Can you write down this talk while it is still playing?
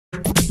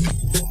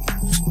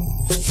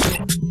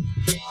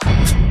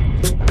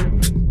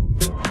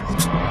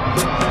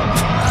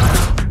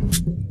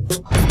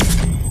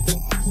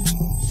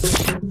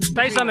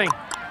Say something.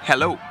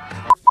 Hello.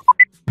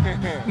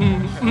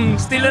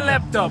 Steal a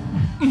laptop.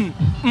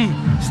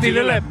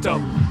 Steal a laptop.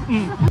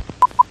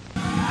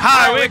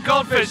 Hi, we're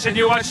Goldfish and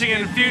you're watching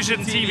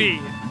InfusionTV.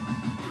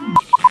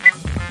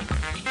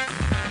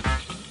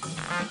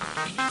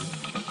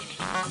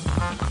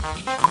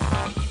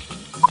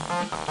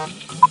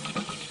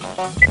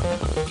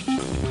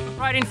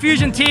 Right,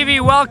 InfusionTV,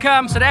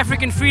 welcome. South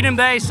African Freedom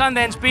Day,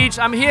 Sundance Beach.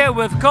 I'm here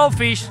with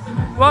Goldfish.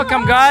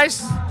 Welcome,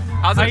 guys.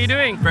 How are you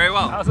doing? Very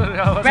well.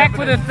 Back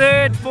for the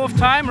third, fourth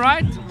time,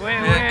 right?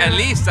 At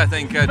least, I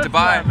think,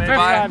 Dubai. Fifth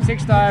time,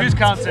 sixth time. Who's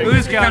counting?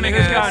 Who's counting?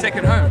 Who's counting?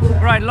 Second home.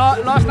 Right,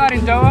 last night in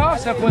Doha,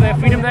 so for the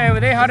Freedom Day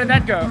over there, how did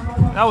that go?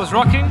 That was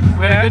rocking.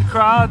 We had a good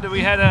crowd. We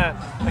had a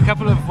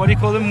couple of, what do you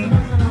call them?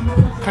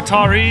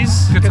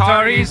 Qataris.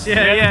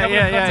 Yeah.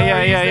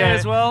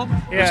 As well,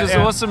 Yeah, which is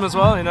yeah. awesome as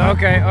well, you know.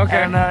 Okay.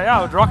 And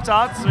yeah, it rocked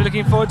out. So we're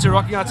looking forward to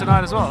rocking out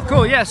tonight as well.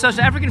 Cool, yeah, so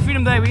South African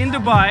Freedom Day, we're in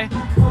Dubai.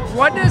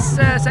 What does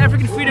South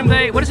African Freedom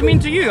Day, what does it mean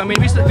to you? I mean,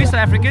 we South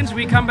Africans,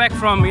 we come back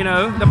from, you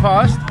know, the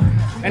past,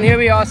 and here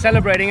we are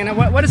celebrating, and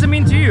what does it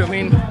mean to you? I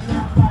mean,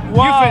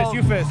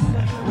 you first.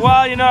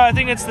 Well, you know, I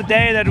think it's the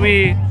day that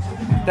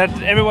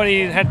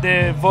everybody had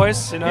their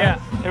voice, you know.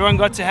 Yeah. Everyone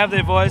got to have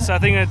their voice. I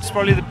think it's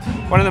probably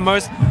one of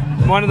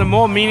the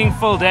more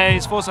meaningful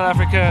days for South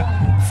Africa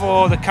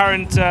for the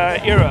current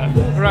era.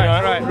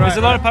 Right. There's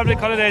a lot of public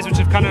holidays which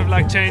have kind of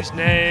like changed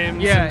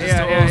names.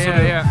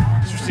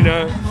 You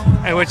know,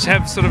 and which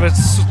have sort of a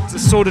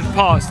sordid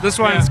past. This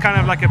one is kind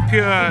of like a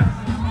pure,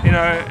 you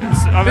know,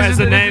 This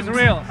is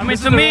real. I mean,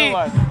 to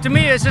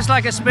me, it's just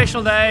like a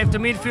special day. To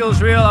me, it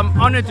feels real. I'm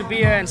honored to be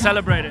here and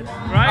celebrate it.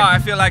 Right? I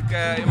feel like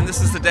I mean,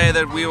 this is the day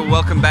that we were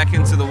welcomed back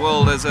into the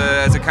world as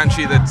a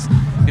country that,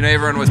 you know,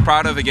 everyone was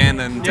proud of again.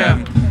 And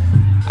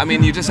I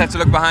mean, you just have to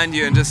look behind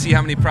you and just see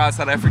how many proud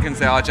South Africans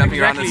there are jumping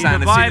around the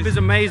sand. The vibe is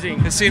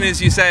amazing. As soon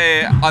as you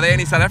say, "Are there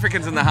any South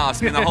Africans in the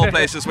house?" I mean, the whole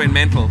place just went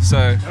mental.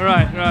 So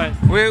Right.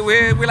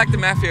 we're like the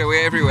mafia.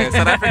 We're everywhere.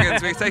 South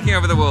Africans, we're taking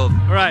over the world.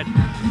 Right.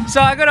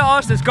 So I got to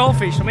ask this,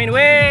 Goldfish. I mean,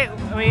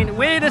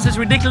 where does this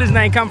ridiculous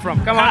name come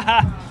from? Come on.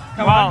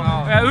 Come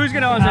on. Who's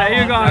gonna answer?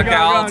 You go on. Okay,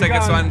 I'll take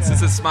this one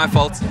since it's my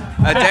fault.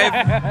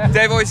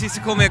 Dave always used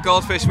to call me a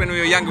goldfish when we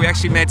were young. We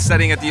actually met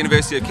studying at the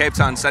University of Cape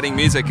Town, studying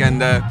music,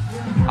 and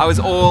I was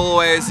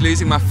always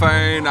losing my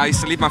phone. I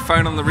used to leave my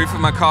phone on the roof of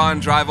my car and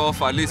drive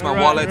off. I'd lose my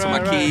wallet or my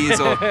keys,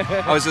 or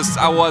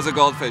I was a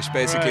goldfish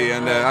basically,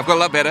 and I've got a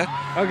lot better.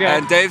 Okay.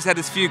 And Dave's had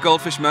his few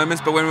goldfish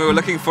moments, but when we were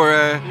looking for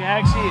a... We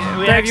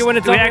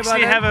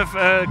actually have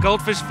a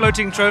goldfish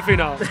floating trophy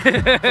now. For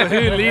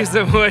who leaves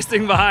the worst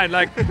thing behind,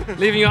 like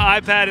leaving your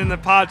iPad in the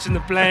pouch in the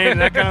plane,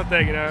 that kind of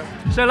thing, you know.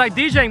 So like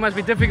DJing must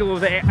be difficult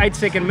with the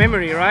 8-second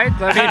memory, right?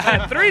 I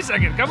mean, 3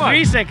 seconds, come on.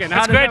 3 seconds.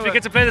 That's great. We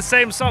get to play the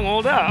same song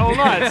all day, all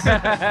night.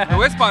 The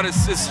worst part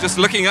is just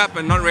looking up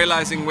and not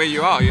realizing where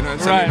you are, you know.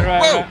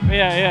 Right. Whoa!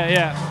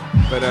 Yeah.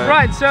 But,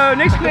 right, so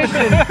next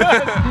question.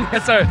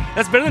 Sorry,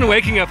 that's better than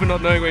waking up and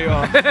not knowing where you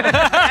are.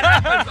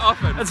 That happens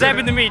often. It's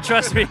happened to me,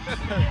 trust me.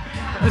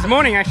 This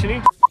morning,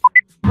 actually.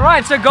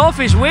 Right, so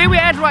Goldfish, where we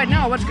at right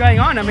now? What's going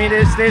on? I mean,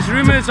 there's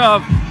rumors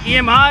of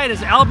EMI,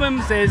 there's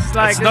albums, there's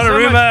like... It's not a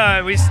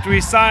rumor. We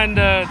signed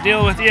a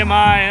deal with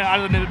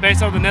EMI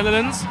based out of the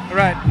Netherlands.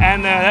 Right.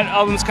 And that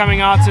album's coming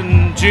out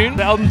in June.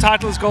 The album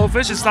title is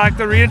Goldfish. It's like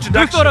the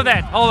reintroduction. Who thought of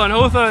that? Hold on,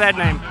 who thought of that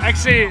name?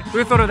 Actually,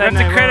 who thought of that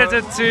name? We have to credit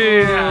it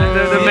to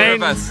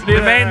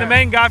the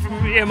main guy from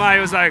EMI.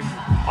 He was like,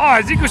 "Oh,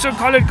 I think we should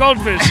call it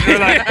Goldfish."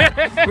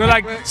 We're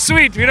like,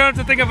 sweet. We don't have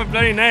to think of a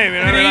bloody name. You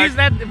know? Did he use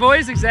that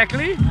voice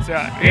exactly? So,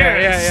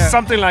 yeah.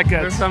 Something like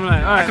that.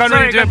 I can't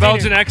really do a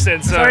Belgian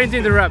accent. So. Sorry to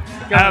interrupt.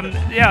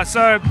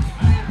 So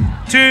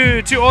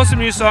two awesome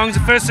new songs.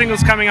 The first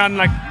single's coming out in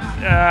like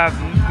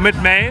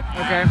mid-May.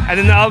 Okay. And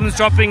then the album's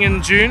dropping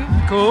in June.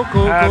 Cool.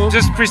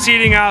 Just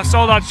preceding our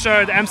sold-out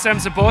show at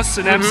Amsterdam's Bos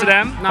in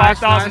Amsterdam.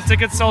 5,000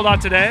 tickets sold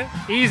out today.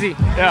 Easy.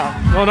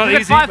 Yeah. Well, not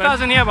easy.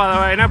 5,000 here, by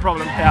the way. No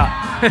problem. Yeah.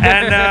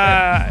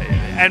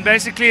 And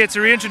basically it's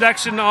a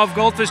reintroduction of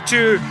Goldfish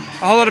to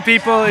a whole lot of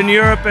people in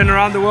Europe and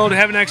around the world who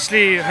haven't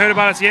actually heard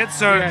about us yet.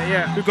 So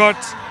we've got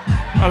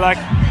like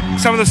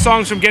some of the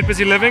songs from Get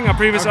Busy Living, our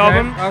previous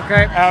album.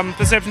 Okay.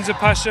 Perceptions of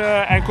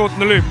Pasha and Caught in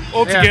the Loop.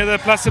 All together,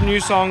 plus some new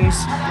songs.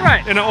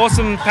 Right. In an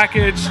awesome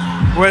package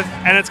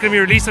and it's going to be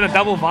released on a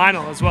double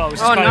vinyl as well, which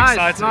is quite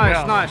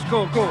exciting. Nice.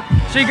 Cool.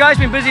 So you guys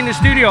been busy in the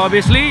studio,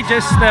 obviously,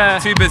 just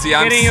too busy.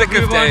 I'm sick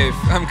of Dave.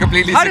 I'm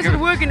completely sick of How does it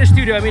work in the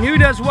studio? I mean, who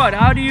does what?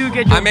 How do you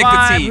get your I make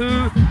vibe? the tea.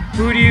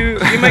 Who do you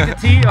make the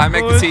tea? I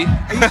make the tea.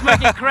 Are you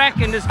smoking crack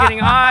and just getting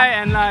high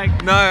and like...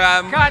 No,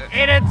 Can't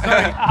edit,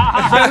 sorry.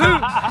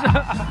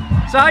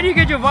 So how do you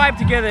get your vibe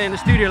together in the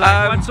studio?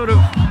 Like what sort of...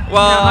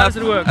 how does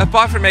it work?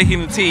 Apart from making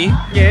the tea,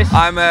 yes.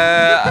 I'm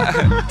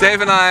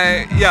Dave and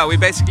I, we've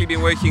basically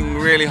been working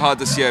really hard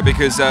this year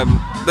because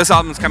this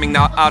album's coming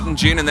out in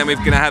June, and then we're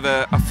going to have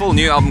a full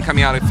new album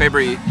coming out in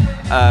February,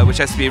 which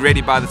has to be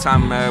ready by the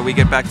time we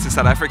get back to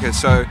South Africa.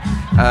 So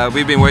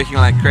we've been working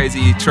like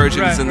crazy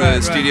Trojans in the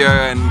studio,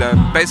 and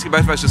basically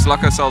both of us just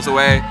lock ourselves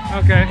away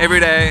every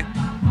day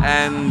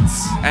and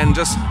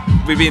just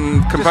we've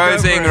been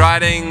composing,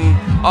 writing,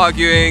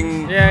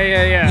 arguing.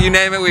 Yeah. You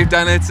name it, we've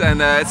done it, and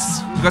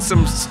we've got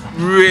some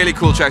really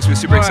cool tracks we're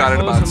super excited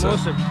about.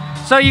 Awesome.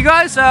 So you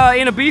guys are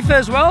in Ibiza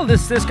as well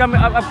this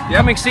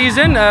upcoming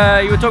season.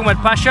 You were talking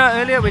about Pasha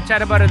earlier. We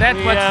chatted about that.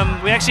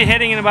 We're actually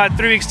heading in about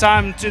 3 weeks'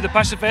 time to the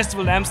Pasha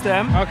Festival in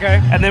Amsterdam.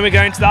 Okay. And then we're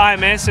going to the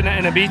IMS in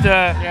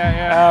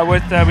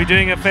Ibiza. We're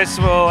doing a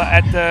festival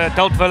at the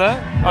Dalt Villa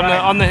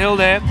on the hill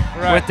there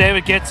with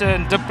David Guetta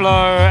and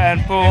Diplo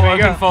and Paul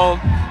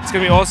Oakenfold. It's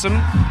gonna be awesome.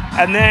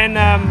 And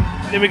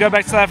then we go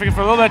back to South Africa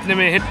for a little bit, and then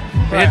we hit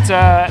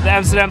the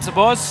Amsterdam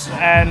Sabos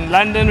and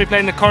London. We're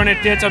playing the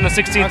Coronet Theatre on the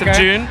 16th of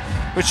June,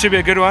 which should be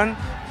a good one.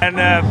 And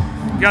then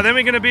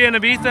we're going to be in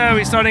Ibiza.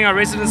 We're starting our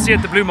residency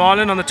at the Blue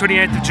Marlin on the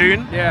 28th of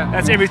June. Yeah.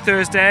 That's every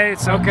Thursday.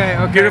 It's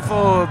a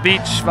beautiful beach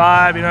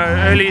vibe, you know,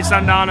 early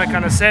sundowner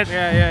kind of set.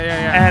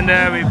 Yeah. And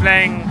we're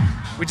playing,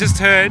 we just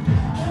heard,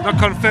 not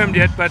confirmed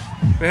yet, but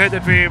we heard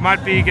that we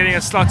might be getting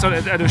a slot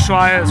at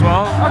Ushuaia as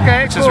well.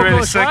 Okay, which cool. is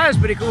really sick. Ushuaia is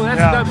pretty cool. That's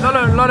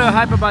a lot of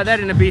hype about that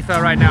in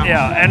Ibiza right now.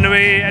 Yeah, and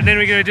then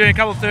we're going to do a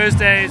couple of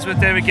Thursdays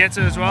with David Guetta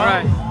as well.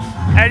 Right.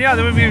 And yeah,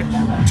 then we'll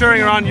be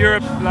touring around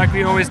Europe like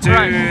we always do,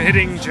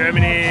 hitting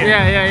Germany.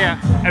 Yeah.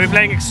 And we're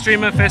playing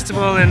Extrema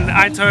Festival in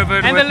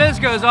Eindhoven. And the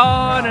list goes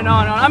on and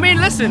on and on. I mean,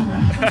 listen,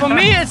 for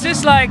me it's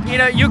just like, you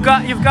know, you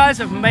guys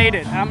have made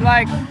it. I'm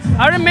like,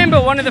 I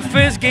remember one of the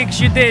first gigs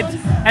you did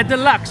at the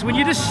Lux when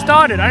you just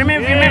started. I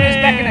remember, if you remember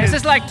this back in, it's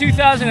just like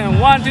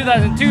 2001,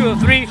 2002 or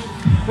 3.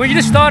 When you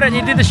just started,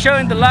 you did the show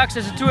in the Lux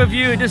as the two of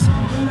you, just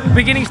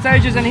beginning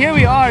stages, and here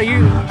we are,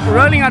 you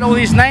rolling out all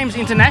these names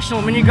international.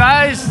 I mean, you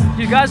guys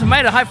have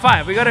made a high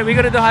five. We gotta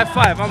do a high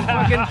five. I'm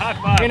fucking, high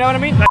five. You know what I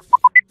mean?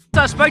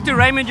 So I spoke to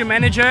Raymond, your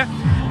manager,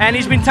 and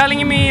he's been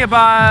telling me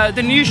about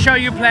the new show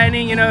you're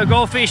planning. You know,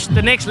 Goldfish,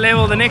 the next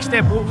level, the next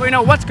step. You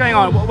know, what's going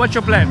on? What's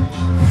your plan?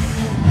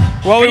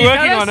 Well, we're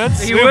working on it.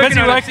 We're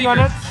busy working on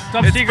it.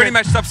 Top secret. Pretty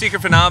much top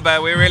secret for now,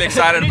 but we're really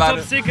excited about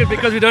it. Top secret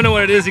because we don't know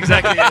what it is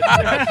exactly yet.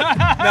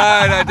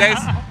 No, Dave's.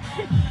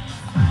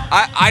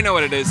 I know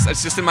what it is.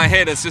 It's just in my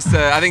head. It's just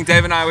I think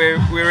Dave and I we're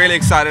really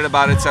excited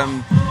about it.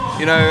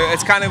 You know,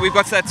 it's kind of, we've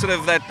got that sort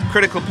of that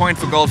critical point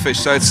for Goldfish.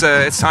 So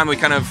it's time we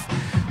kind of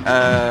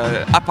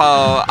up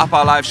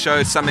our live show.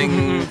 It's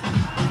something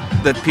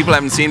that people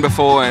haven't seen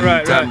before, and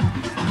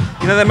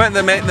you know,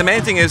 the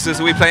main thing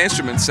is we play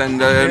instruments, and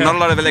not a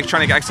lot of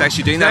electronic acts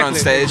actually doing that on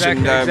stage.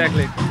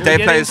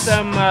 Dave plays.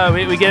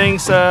 We're getting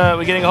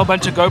a whole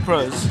bunch of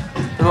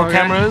GoPros, little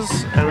cameras,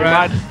 and we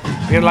might.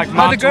 Like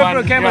mount the GoPro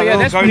one, camera,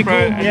 that's pretty cool.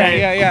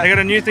 Yeah. They got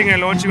a new thing they're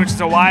launching, which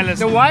is a wireless.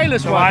 The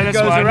wireless one that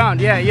goes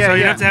around. Yeah. So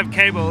you don't have to have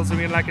cables. I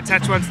mean, like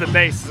attach one to the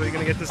base, so you're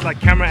gonna get this like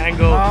camera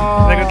angle.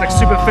 They got like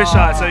super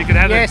fisheye, so you can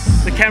have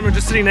the camera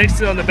just sitting next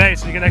to it on the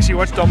base, and you can actually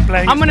watch Dom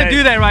playing. I'm gonna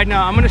do that right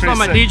now. I'm gonna start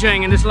my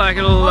DJing and just like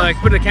it'll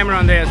put the camera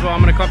on there as well. I'm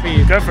gonna copy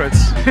you. Go for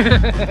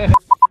it.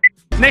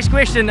 Next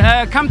question,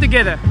 Come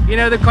Together, you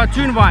know, the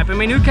cartoon vibe. I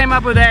mean, who came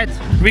up with that?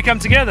 We Come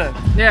Together.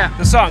 Yeah.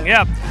 The song,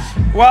 yeah.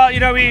 Well, you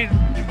know, we've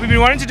been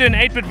wanting to do an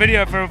 8-bit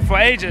video for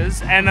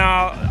ages, and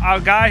our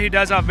guy who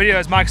does our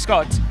videos, Mike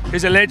Scott,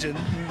 who's a legend,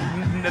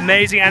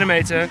 amazing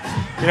animator.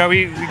 You know,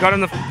 we got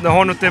on the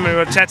horn with him and we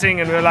were chatting,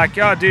 and we were like,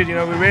 yeah, dude, you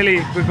know,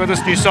 we've got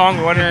this new song,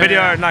 we want a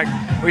video, and like,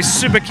 we're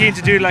super keen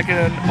to do like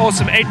an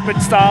awesome 8-bit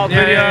style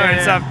video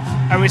and stuff.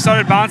 And we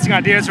started bouncing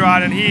ideas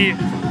around, and he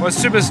was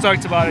super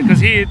stoked about it because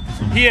he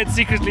had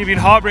secretly been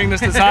harboring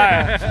this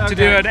desire to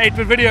do an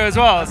 8-bit video as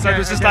well. So it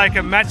was just like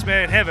a match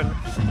made in heaven.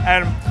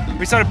 And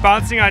we started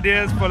bouncing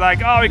ideas for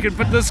like, oh, we can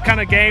put this kind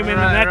of game in and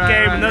that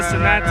game and this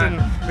and that,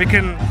 and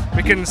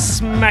we can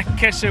smack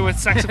Kesha with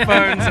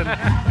saxophones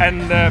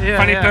and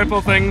funny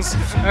purple things,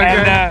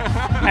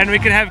 and we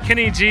can have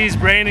Kenny G's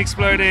brain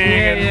exploding,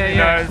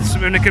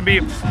 and it can be,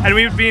 and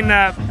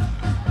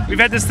we've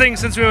had this thing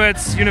since we were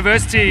at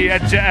university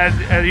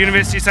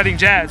studying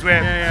jazz,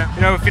 where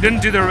you know, if you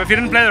didn't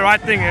play the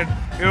right thing,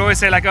 we always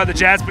say like, oh, the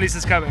jazz police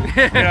is coming.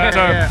 You know?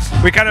 So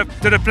we kind of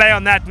did a play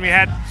on that, and we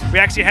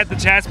actually had the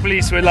jazz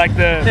police were like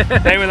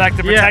they were like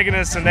the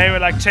protagonists, and they were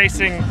like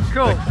chasing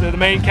the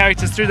main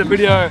characters through the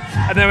video,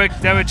 and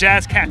they were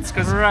jazz cats,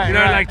 because you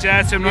know, like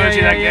jazz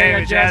terminology,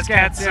 jazz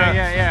cats.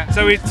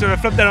 So we sort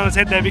of flipped that on its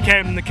head. They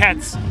became the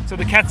cats. So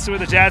the cats were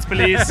the jazz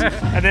police,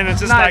 and then it's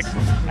just like,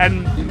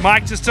 and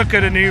Mike just took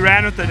it and he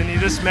ran with it, and he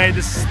just made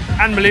this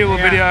unbelievable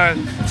video.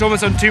 It's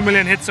almost on 2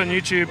 million hits on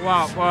YouTube.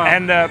 Wow.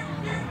 And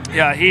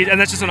and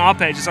that's just on our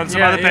page. It's on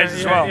some other pages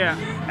as well.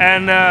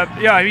 And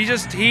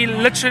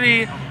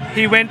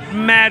he went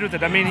mad with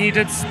it. I mean,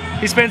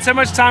 he spent so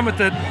much time with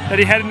it that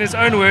he had, in his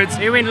own words,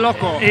 he went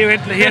loco. He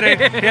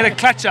had a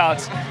clutch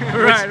out.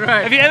 Right.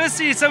 Have you ever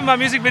seen some of my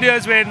music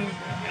videos when,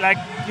 like,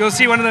 you'll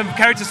see one of the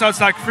characters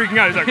starts like freaking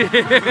out? He's like,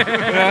 you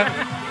know?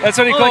 That's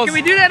what he calls. Can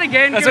we do that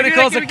again? That's what he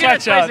calls a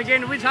clutch out.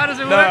 Again? How does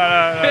it work?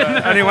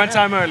 No. Only one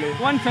time only.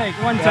 One take.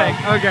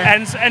 Okay.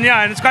 And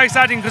it's quite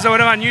exciting because one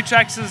of our new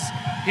tracks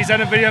he's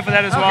done a video for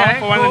that as well,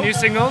 for one of the new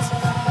singles.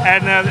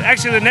 And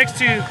actually the next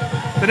two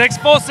The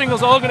next 4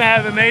 singles are all going to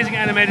have amazing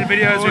animated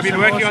videos. Awesome, We've been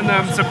working on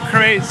them. Some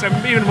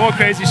even more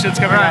crazy shit's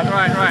coming out.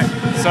 Right.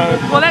 So,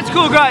 well, that's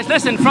cool, guys.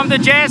 Listen, from the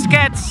Jazz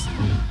Cats,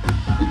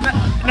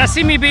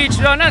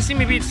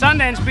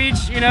 Sundance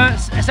Beach, you know,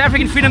 South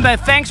African Freedom Day.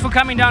 Thanks for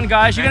coming down,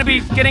 guys. You're going to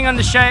be getting on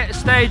the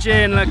stage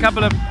in a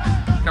couple of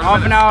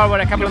half an hour,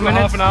 a couple of minutes.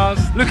 Half an hour.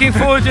 Looking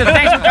forward to it.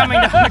 Thanks for coming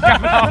down a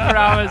couple of half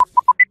hours.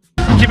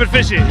 Keep it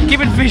fishy. Keep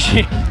it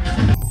fishy.